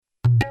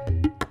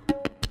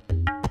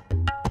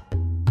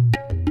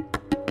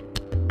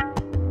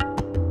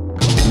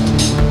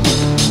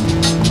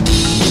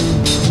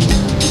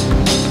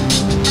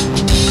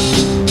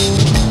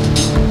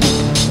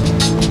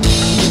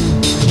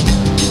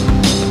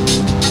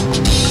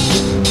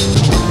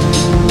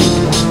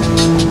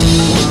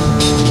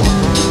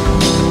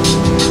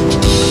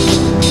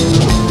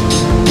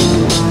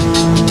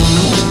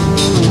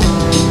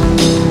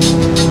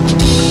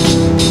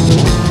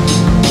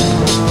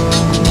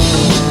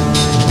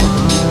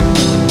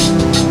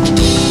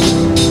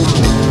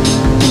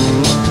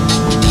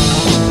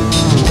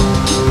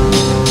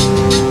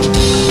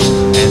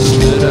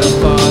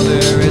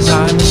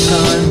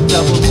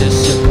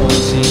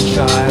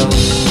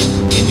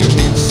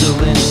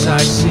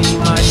I see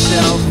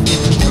myself in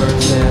the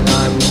birds, then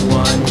I'm the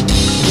one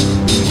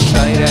who's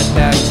tight at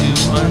that too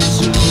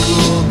unto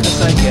rule,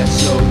 cause I get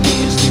so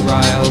easily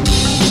riled.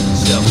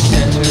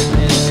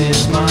 Self-centeredness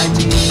is my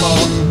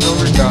default, no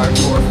regard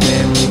for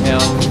family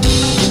health.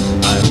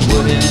 I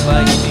wouldn't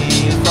like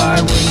me if I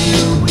were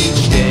you,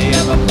 each day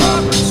I'm a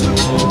proper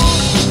tool,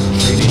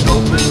 treating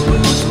open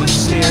wounds with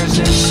stares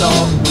and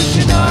salt,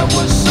 wishing I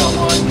was